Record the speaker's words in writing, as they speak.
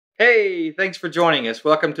Hey, thanks for joining us.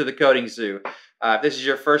 Welcome to the Coding Zoo. If this is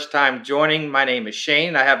your first time joining, my name is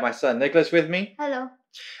Shane. I have my son Nicholas with me. Hello.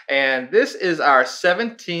 And this is our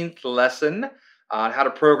 17th lesson on how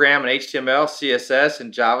to program in HTML, CSS,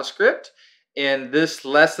 and JavaScript. In this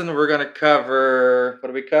lesson, we're going to cover,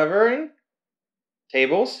 what are we covering?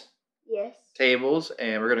 Tables. Yes. Tables.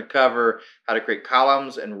 And we're going to cover how to create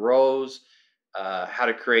columns and rows, how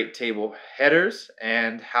to create table headers,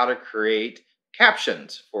 and how to create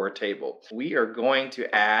captions for a table. We are going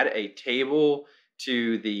to add a table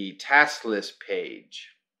to the task list page.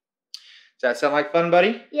 Does that sound like fun,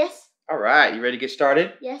 buddy? Yes. All right, you ready to get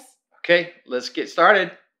started? Yes. Okay, let's get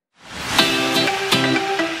started.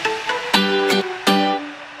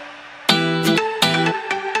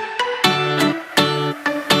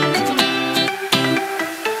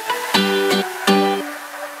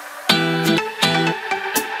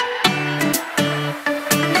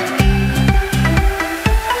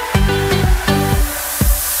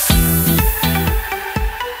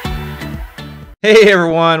 Hey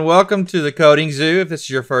everyone, welcome to the Coding Zoo. If this is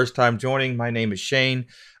your first time joining, my name is Shane.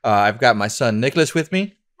 I've got my son Nicholas with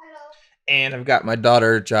me. Hello. And I've got my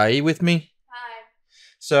daughter Jai with me. Hi.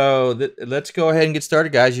 So let's go ahead and get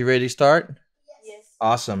started, guys. You ready to start? Yes.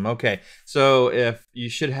 Awesome. Okay. So if you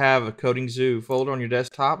should have a Coding Zoo folder on your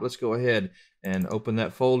desktop, let's go ahead and open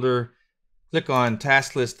that folder. Click on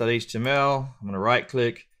tasklist.html. I'm going to right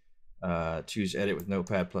click, choose edit with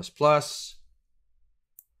Notepad++.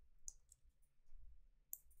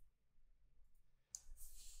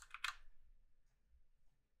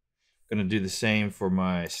 Going to do the same for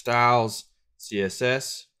my styles,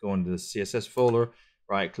 CSS. Go into the CSS folder,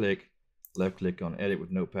 right click, left click on edit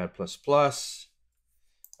with Notepad++.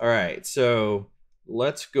 All right, so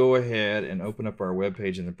let's go ahead and open up our web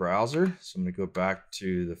page in the browser. So I'm going to go back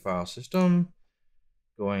to the file system,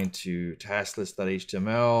 going to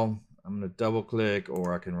tasklist.html. I'm going to double click,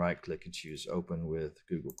 or I can right click and choose open with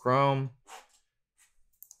Google Chrome.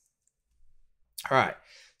 All right,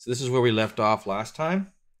 so this is where we left off last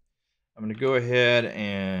time. I'm going to go ahead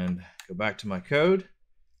and go back to my code,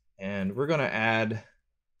 and we're going to add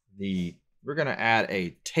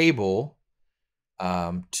a table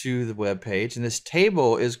to the web page, and this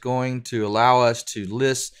table is going to allow us to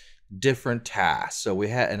list different tasks. So we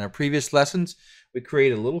had in our previous lessons, we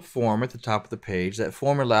created a little form at the top of the page. That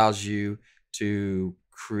form allows you to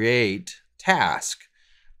create tasks,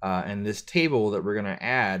 and this table that we're going to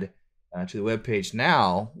add to the web page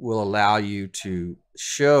now will allow you to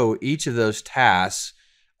show each of those tasks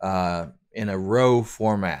in a row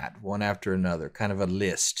format, one after another, kind of a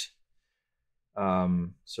list. So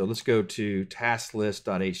let's go to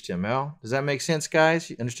tasklist.html. Does that make sense, guys?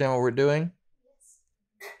 You understand what we're doing? Yes.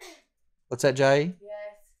 What's that, Jai? Yes.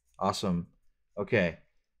 Awesome. Okay,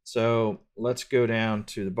 so let's go down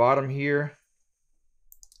to the bottom here,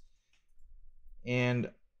 and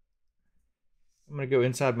I'm going to go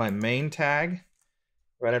inside my main tag.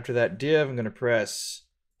 Right after that div, I'm going to press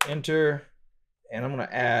enter, and I'm going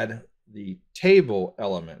to add the table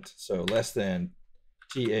element. So less than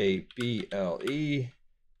table,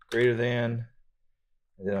 greater than,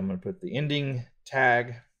 and then I'm going to put the ending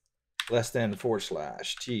tag less than / table,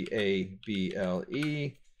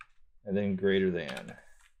 and then greater than.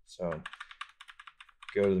 So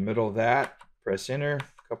go to the middle of that, press enter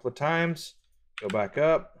a couple of times, go back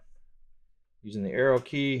up using the arrow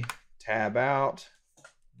key, tab out,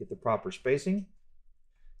 get the proper spacing.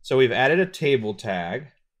 So we've added a table tag.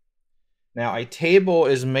 Now a table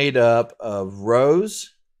is made up of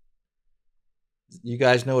rows. You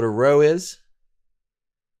guys know what a row is?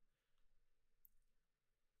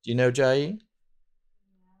 Do you know, Jai?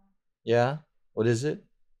 Yeah? What is it?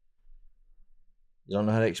 You don't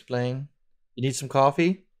know how to explain? You need some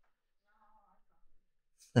coffee?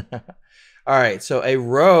 All right, so a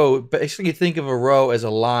row, basically think of a row as a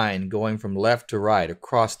line going from left to right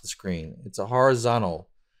across the screen. It's a horizontal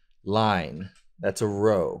line. That's a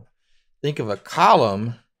row. Think of a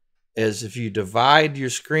column as if you divide your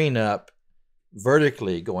screen up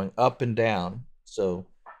vertically, going up and down. So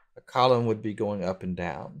a column would be going up and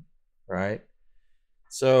down, right?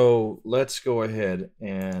 So let's go ahead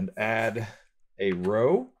and add a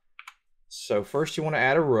row. So first you want to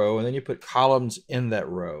add a row, and then you put columns in that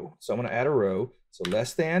row. So I'm going to add a row. So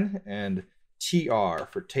less than and tr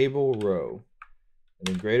for table row, and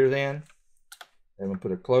then greater than. And I'm going to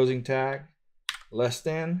put a closing tag, less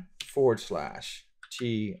than / tr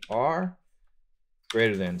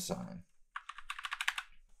greater than sign.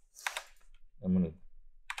 I'm going to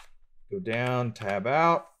go down, tab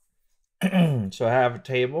out. So I have a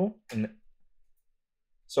table, and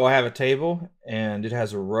it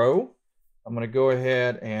has a row. I'm going to go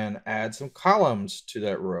ahead and add some columns to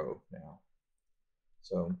that row now.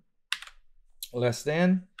 So less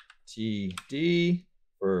than TD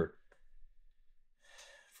for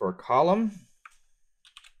a column,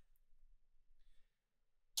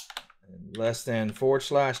 and less than /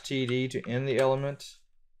 TD to end the element.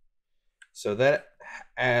 So that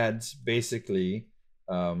adds basically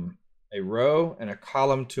a row and a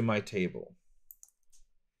column to my table.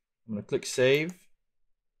 I'm going to click save.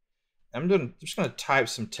 I'm just going to type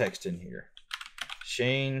some text in here.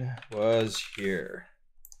 Shane was here.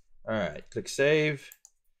 All right, click save.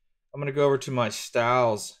 I'm going to go over to my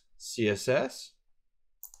styles CSS,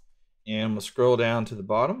 and I'm going to scroll down to the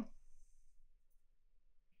bottom.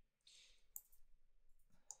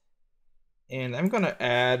 And I'm going to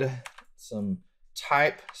add some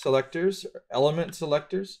type selectors, or element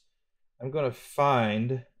selectors. I'm going to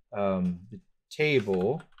find the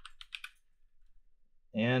table,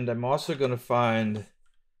 and I'm also going to find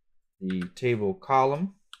the table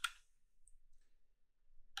column,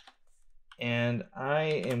 and I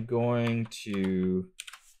am going to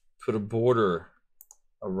put a border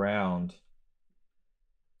around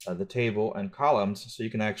the table and columns so you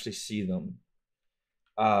can actually see them.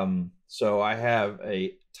 So I have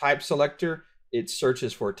a type selector. It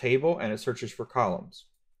searches for table and it searches for columns.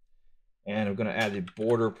 And I'm going to add the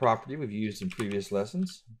border property we've used in previous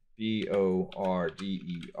lessons.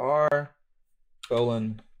 BORDER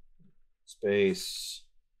colon space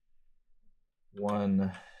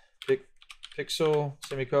 1 pixel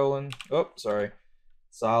semicolon. Oh, sorry.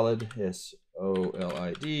 Solid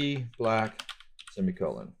SOLID black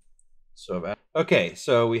semicolon. So okay,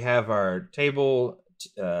 so we have our table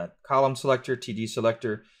column selector, TD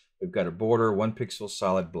selector. We've got a border 1 pixel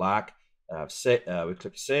solid black. We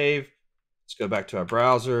click save. Let's go back to our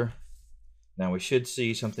browser. Now we should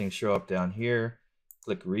see something show up down here.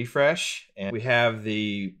 Click refresh, and we have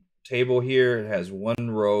the table here. It has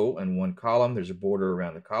 1 row and 1 column. There's a border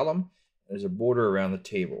around the column. There's a border around the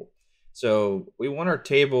table. So we want our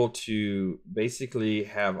table to basically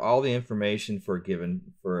have all the information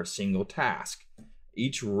for a single task.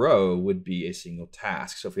 Each row would be a single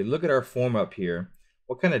task. So if we look at our form up here,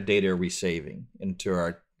 what kind of data are we saving into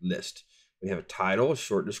our list? We have a title,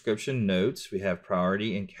 short description, notes. We have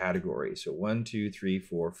priority and category. So 1, 2, 3,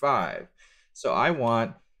 4, 5. So I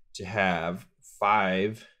want to have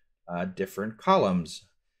 5 different columns.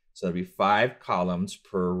 So there'll be 5 columns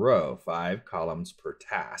per row, 5 columns per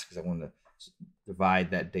task, because I want to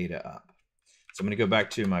divide that data up. So I'm going to go back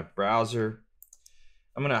to my browser.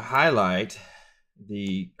 I'm going to highlight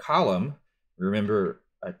the column. Remember,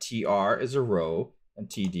 a TR is a row and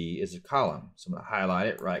TD is a column. So I'm going to highlight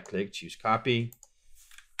it, right click, choose copy,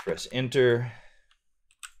 press enter,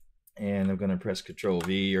 and I'm going to press Control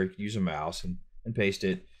V or use a mouse and paste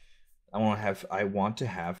it. I want to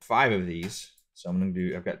have 5 of these. So I'm going to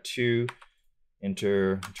do, I've got 2,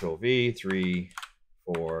 enter, Control V, 3,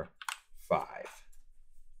 4, 5.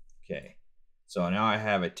 Okay, so now I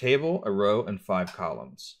have a table, a row, and 5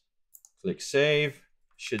 columns. Click save,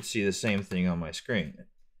 should see the same thing on my screen.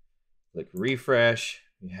 Click refresh,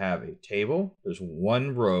 we have a table, there's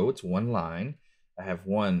 1 row, it's 1 line. I have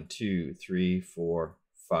 1, 2, 3, 4,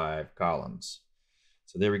 5 columns.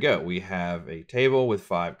 So there we go, we have a table with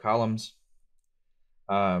 5 columns.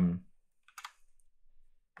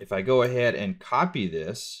 If I go ahead and copy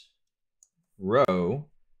this row,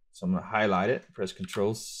 so I'm going to highlight it, press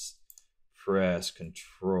Control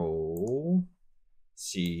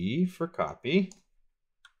C for copy,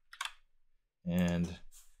 and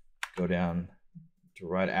go down to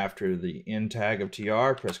right after the end tag of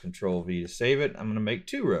TR, press Control V to save it. I'm going to make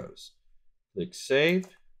 2 rows. Click save,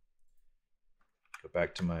 go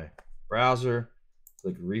back to my browser,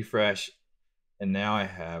 click refresh, and now I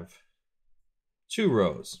have 2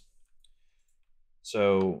 rows.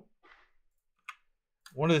 So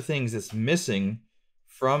one of the things that's missing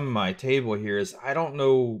from my table here is I don't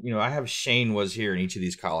know, I have Shane was here in each of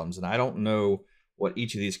these columns, and I don't know what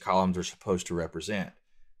each of these columns are supposed to represent.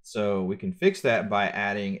 So we can fix that by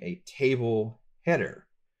adding a table header.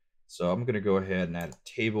 So I'm going to go ahead and add a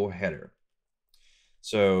table header.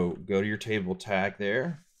 So go to your table tag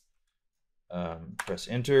there, press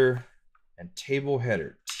enter, and table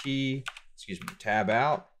header, tab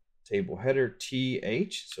out, table header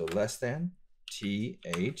TH, so less than,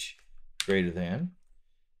 TH, greater than,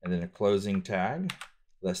 and then a closing tag,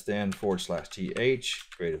 less than / TH,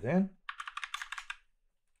 greater than.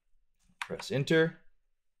 Press enter,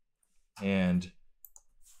 and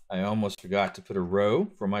I almost forgot to put a row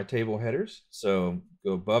for my table headers. So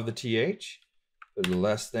go above the TH, put a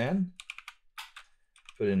less than,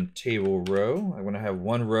 put in table row. I'm going to have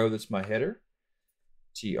 1 row that's my header.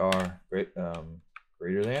 TR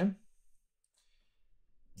greater than.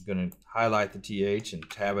 I'm going to highlight the TH and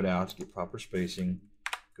tab it out to get proper spacing.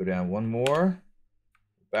 Go down one more,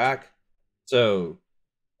 back. So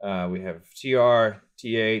we have TR,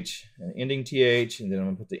 TH, and ending TH, and then I'm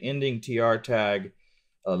going to put the ending TR tag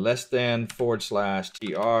less than /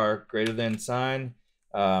 TR greater than sign.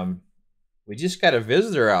 We just got a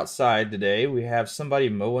visitor outside today. We have somebody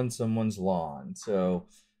mowing someone's lawn. So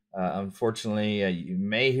unfortunately, you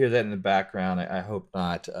may hear that in the background. I hope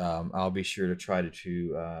not. I'll be sure to try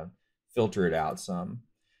to filter it out some.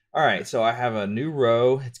 All right, so I have a new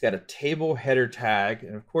row. It's got a table header tag.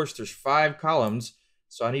 And of course, there's 5 columns,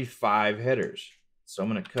 so I need 5 headers. So I'm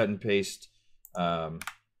going to cut and paste. I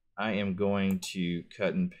am going to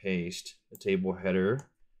cut and paste the table header.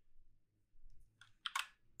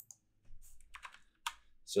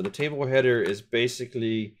 So the table header is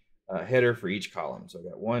basically a header for each column. So I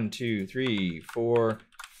got 1, 2, 3, 4,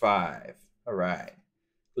 5. All right.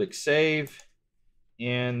 Click Save.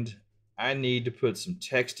 And I need to put some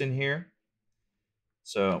text in here.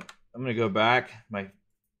 So I'm going to go back. My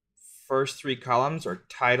first 3 columns are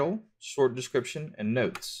title, short description, and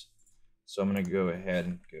notes. So I'm going to go ahead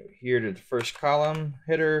and go here to the first column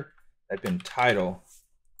header, type in title,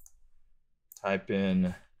 type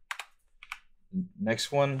in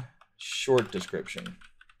next one, short description.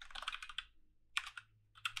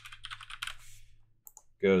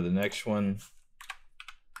 Go to the next one,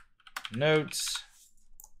 notes.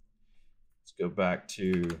 Let's go back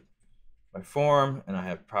to my form, and I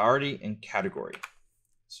have priority and category.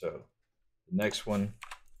 So the next one,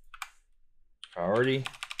 priority.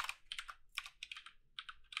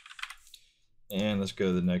 And let's go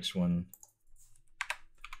to the next one,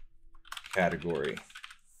 category.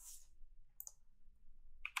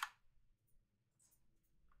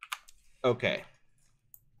 Okay.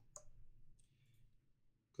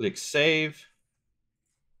 Click Save.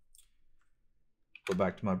 Go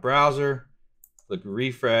back to my browser. Click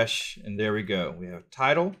Refresh, and there we go. We have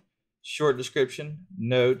title, short description,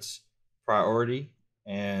 notes, priority,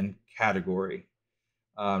 and category.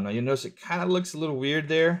 Now you'll notice it kind of looks a little weird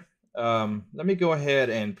there. Let me go ahead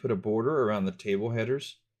and put a border around the table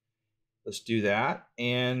headers. Let's do that,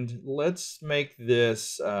 and let's make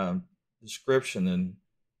this description and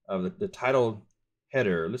of the title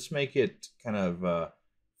header. Let's make it kind of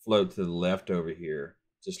float to the left over here,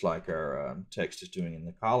 just like our text is doing in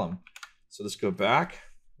the column. So let's go back.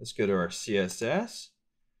 Let's go to our CSS.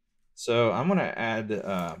 So I'm going to add.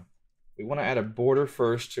 We want to add a border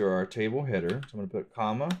first to our table header. So I'm going to put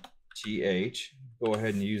comma th. Go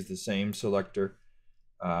ahead and use the same selector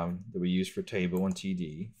that we use for table and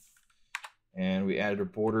TD. And we added a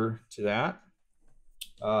border to that.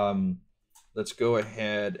 Let's go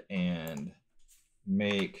ahead and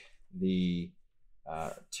make the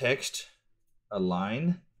text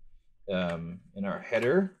align in our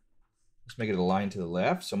header. Let's make it align to the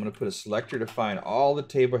left. So I'm going to put a selector to find all the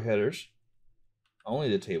table headers, only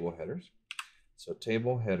the table headers. So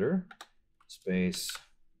table header, space,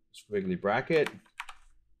 squiggly bracket,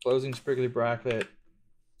 closing squiggly bracket.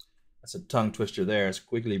 That's a tongue twister there.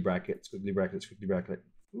 Squiggly bracket, squiggly bracket, squiggly bracket.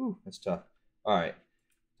 Ooh, that's tough. All right,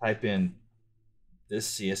 type in this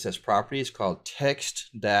CSS property. Is called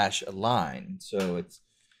text-align. So it's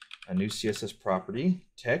a new CSS property,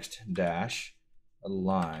 text-align,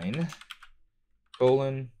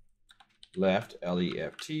 colon, left,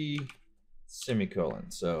 L-E-F-T,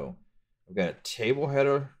 semicolon. So I've got a table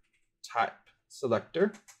header type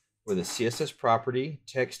selector with a CSS property,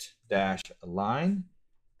 text-align,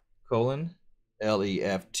 colon,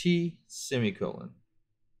 L-E-F-T, semicolon.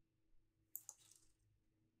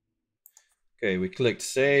 Okay, we clicked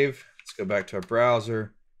save. Let's go back to our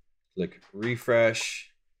browser, click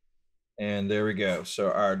refresh, and there we go.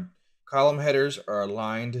 So our column headers are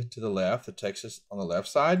aligned to the left, the text is on the left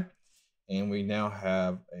side, and we now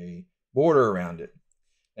have a border around it.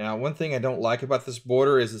 Now, one thing I don't like about this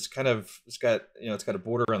border is it's got a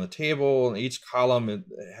border around the table, and each column it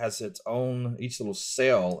has its own, each little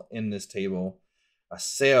cell in this table. A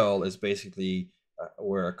cell is basically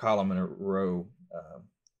where a column and a row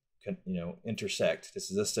can, intersect.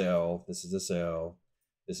 This is a cell, this is a cell,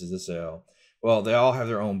 this is a cell. Well, they all have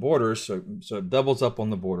their own borders, so it doubles up on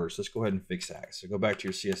the borders. Let's go ahead and fix that. So go back to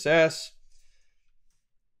your CSS,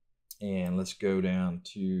 and let's go down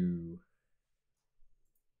to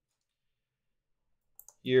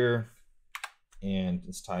here, and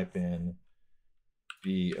let's type in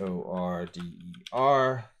border.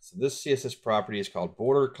 So this CSS property is called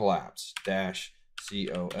border collapse -collapse,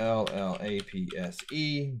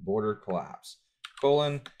 border collapse,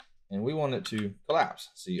 colon, and we want it to collapse.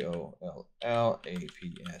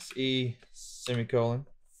 COLLAPSE, semicolon.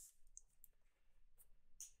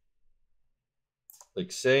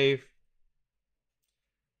 Click save.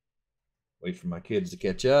 Wait for my kids to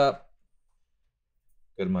catch up.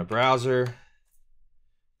 Go to my browser,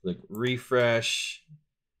 click refresh,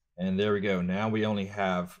 and there we go. Now we only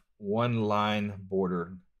have one line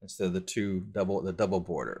border instead of the double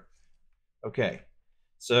border. Okay,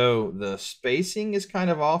 so the spacing is kind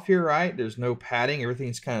of off here, right? There's no padding,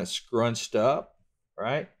 everything's kind of scrunched up,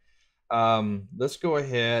 right? Let's go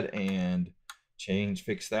ahead and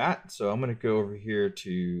fix that. So I'm going to go over here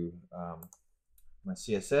to my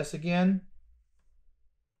CSS again.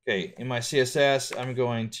 Okay, in my CSS, I'm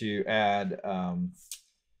going to add, I'm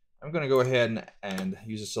going to go ahead and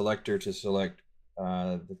use a selector to select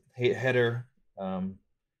the header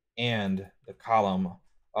and the column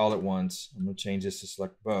all at once. I'm going to change this to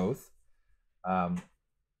select both.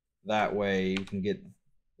 That way you can get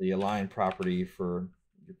the align property for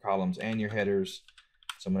your columns and your headers.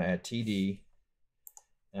 So I'm going to add TD.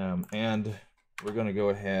 And we're going to go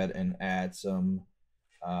ahead and add some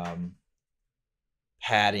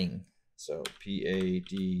padding. So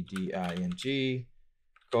PADDING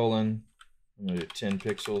colon, I'm going to do 10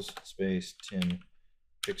 pixels space 10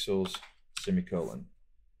 pixels semicolon.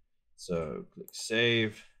 So click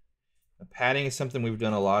save. Padding is something we've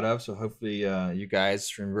done a lot of, so hopefully you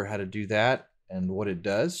guys remember how to do that and what it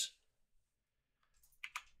does.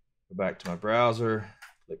 Go back to my browser,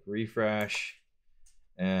 click refresh,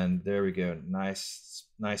 and there we go. Nice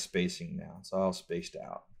spacing now. It's all spaced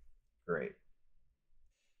out. Great.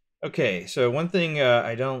 Okay, so one thing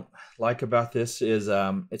I don't like about this is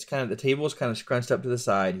it's kind of, the table is kind of scrunched up to the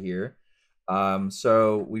side here.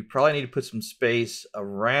 So we probably need to put some space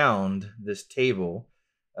around this table.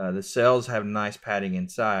 The cells have nice padding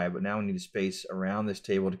inside, but now we need a space around this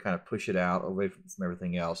table to kind of push it out away from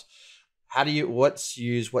everything else. What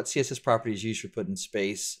CSS property is used for putting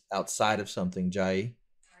space outside of something, Jai?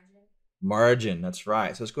 Margin, that's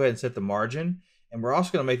right. So let's go ahead and set the margin. And we're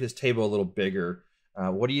also going to make this table a little bigger.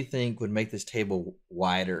 What do you think would make this table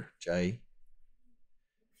wider, Jai?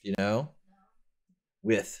 You know?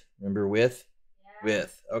 Width. Remember width? Yeah.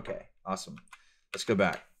 Width. Okay, awesome. Let's go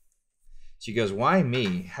back. She goes, why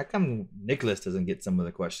me? How come Nicholas doesn't get some of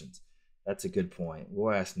the questions? That's a good point.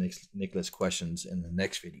 We'll ask Nicholas questions in the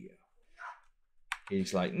next video.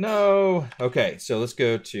 He's like, no. Okay, so let's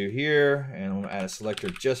go to here, and I'm going to add a selector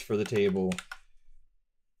just for the table,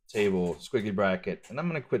 squiggly bracket, and I'm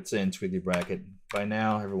going to quit saying squiggly bracket. By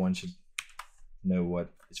now, everyone should know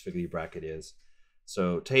what a squiggly bracket is.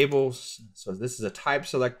 So tables, so this is a type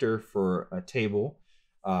selector for a table,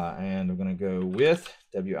 and I'm going to go with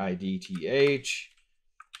width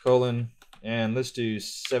colon, and let's do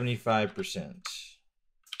 75%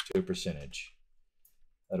 to a percentage.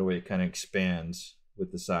 That way it kind of expands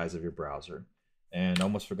with the size of your browser. And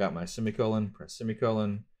almost forgot my semicolon, press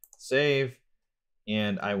semicolon, save.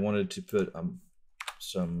 And I wanted to put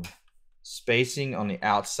some spacing on the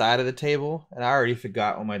outside of the table. And I already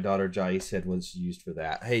forgot what my daughter Jai said was used for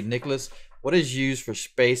that. Hey, Nicholas, what is used for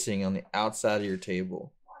spacing on the outside of your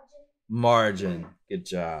table? Margin. Good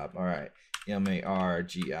job. All right.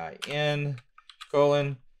 MARGIN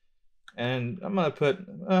colon. And I'm going to put,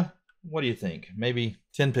 what do you think? Maybe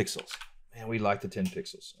 10 pixels. Man, we like the 10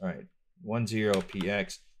 pixels. All right.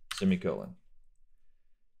 10px semicolon.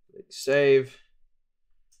 Click save.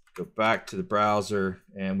 Go back to the browser,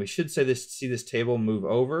 and we should see this table move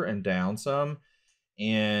over and down some.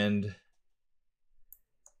 And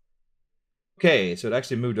okay, so it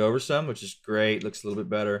actually moved over some, which is great. Looks a little bit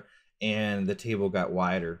better. And the table got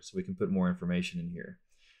wider, so we can put more information in here.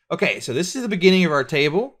 Okay, so this is the beginning of our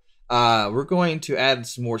table. We're going to add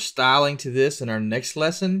some more styling to this in our next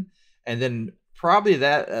lesson, and then probably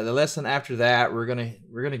the lesson after that, we're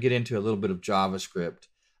gonna get into a little bit of JavaScript.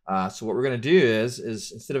 So what we're gonna do is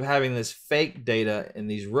instead of having this fake data in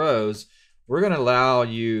these rows, we're gonna allow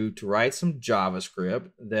you to write some JavaScript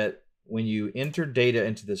that when you enter data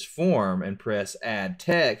into this form and press add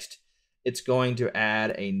text, it's going to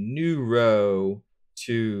add a new row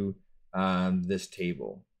to this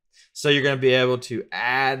table. So you're going to be able to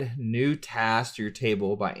add new tasks to your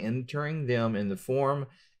table by entering them in the form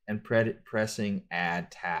and pressing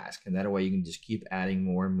add task. And that way you can just keep adding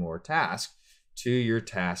more and more tasks to your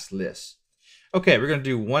task list. Okay, we're going to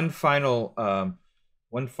do one final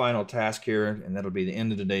task here, and that'll be the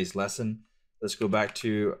end of today's lesson. Let's go back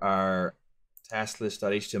to our task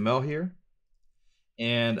list.html here.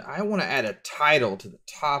 And I want to add a title to the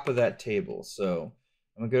top of that table. So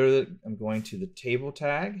I'm going to the table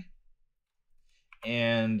tag,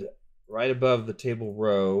 and right above the table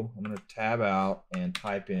row, I'm going to tab out and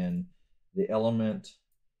type in the element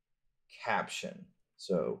caption.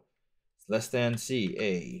 So less than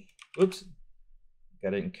CA. Oops,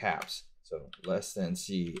 got it in caps. So less than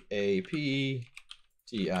CAPTION.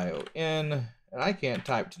 And I can't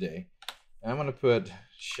type today. And I'm going to put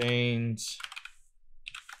Shane's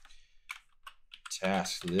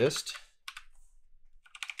task list.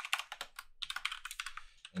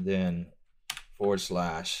 And then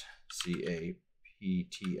 /CAPTION.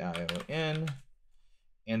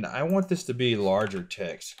 And I want this to be larger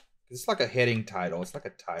text. It's like a heading title. It's like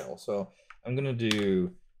a title. So I'm going to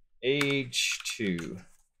do H2. I'm going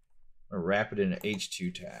to wrap it in an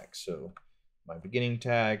H2 tag. So my beginning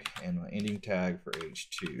tag and my ending tag for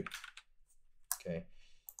H2. Okay.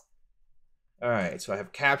 All right. So I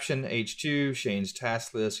have caption H2, Shane's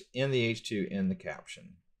task list in the H2 in the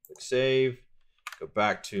caption. Click save. Go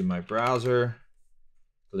back to my browser.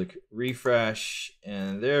 Click refresh.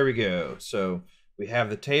 And there we go. So we have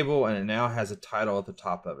the table and it now has a title at the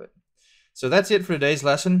top of it. So that's it for today's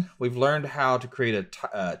lesson. We've learned how to create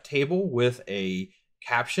a table with a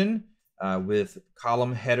caption, with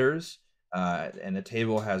column headers, and the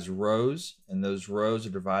table has rows, and those rows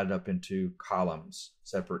are divided up into columns,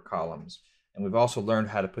 separate columns. And we've also learned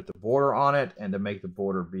how to put the border on it and to make the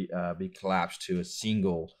border be collapsed to a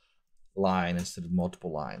single line instead of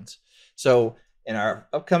multiple lines. So in our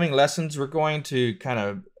upcoming lessons, we're going to kind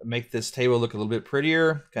of make this table look a little bit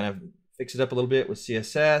prettier, kind of fix it up a little bit with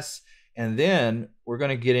CSS. And then we're going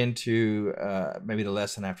to get into maybe the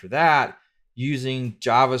lesson after that using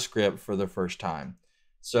JavaScript for the first time.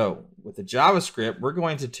 So with the JavaScript, we're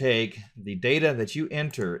going to take the data that you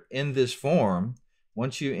enter in this form.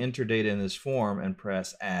 Once you enter data in this form and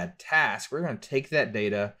press add task, we're going to take that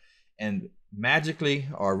data and magically,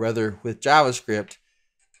 or rather with JavaScript,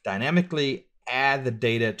 dynamically add the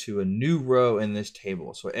data to a new row in this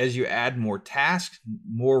table. So as you add more tasks,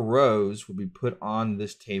 more rows will be put on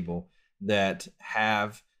this table that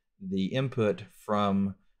have the input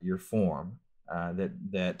from your form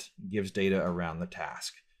that gives data around the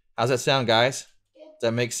task. How's that sound, guys? Does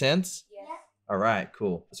that make sense? Yes. All right,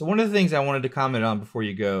 cool. So one of the things I wanted to comment on before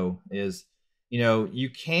you go is, you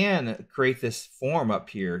can create this form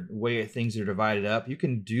up here, the way things are divided up. You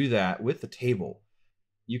can do that with the table.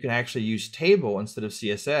 You can actually use table instead of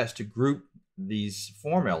CSS to group these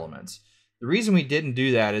form elements. The reason we didn't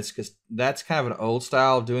do that is because that's kind of an old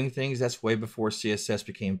style of doing things. That's way before CSS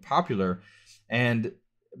became popular. And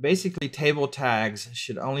basically table tags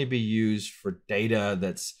should only be used for data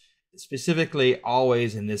that's specifically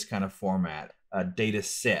always in this kind of format, a data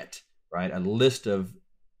set, right? A list of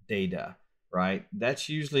data, right? That's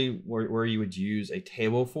usually where you would use a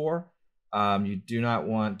table for. You do not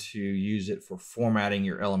want to use it for formatting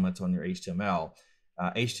your elements on your HTML.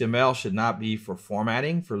 HTML should not be for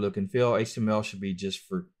formatting, for look and feel. HTML should be just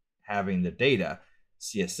for having the data.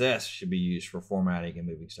 CSS should be used for formatting and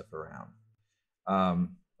moving stuff around.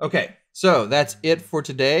 Okay, so that's it for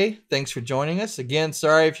today. Thanks for joining us. Again,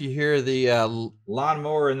 sorry if you hear the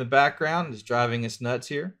lawnmower in the background. It's driving us nuts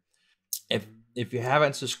here. If you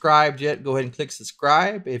haven't subscribed yet, go ahead and click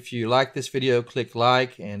subscribe. If you like this video, click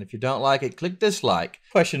like. And if you don't like it, click dislike.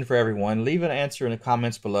 Question for everyone. Leave an answer in the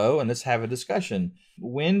comments below and let's have a discussion.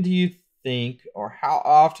 When do you think, or how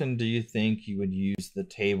often do you think you would use the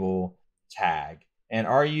table tag? And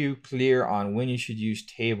are you clear on when you should use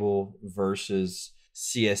table versus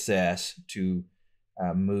CSS to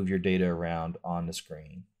move your data around on the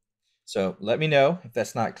screen? So let me know if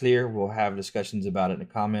that's not clear. We'll have discussions about it in the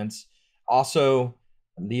comments. Also,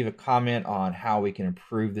 leave a comment on how we can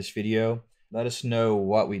improve this video. Let us know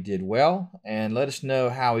what we did well, and let us know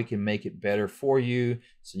how we can make it better for you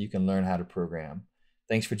so you can learn how to program.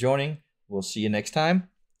 Thanks for joining. We'll see you next time.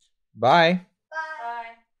 Bye.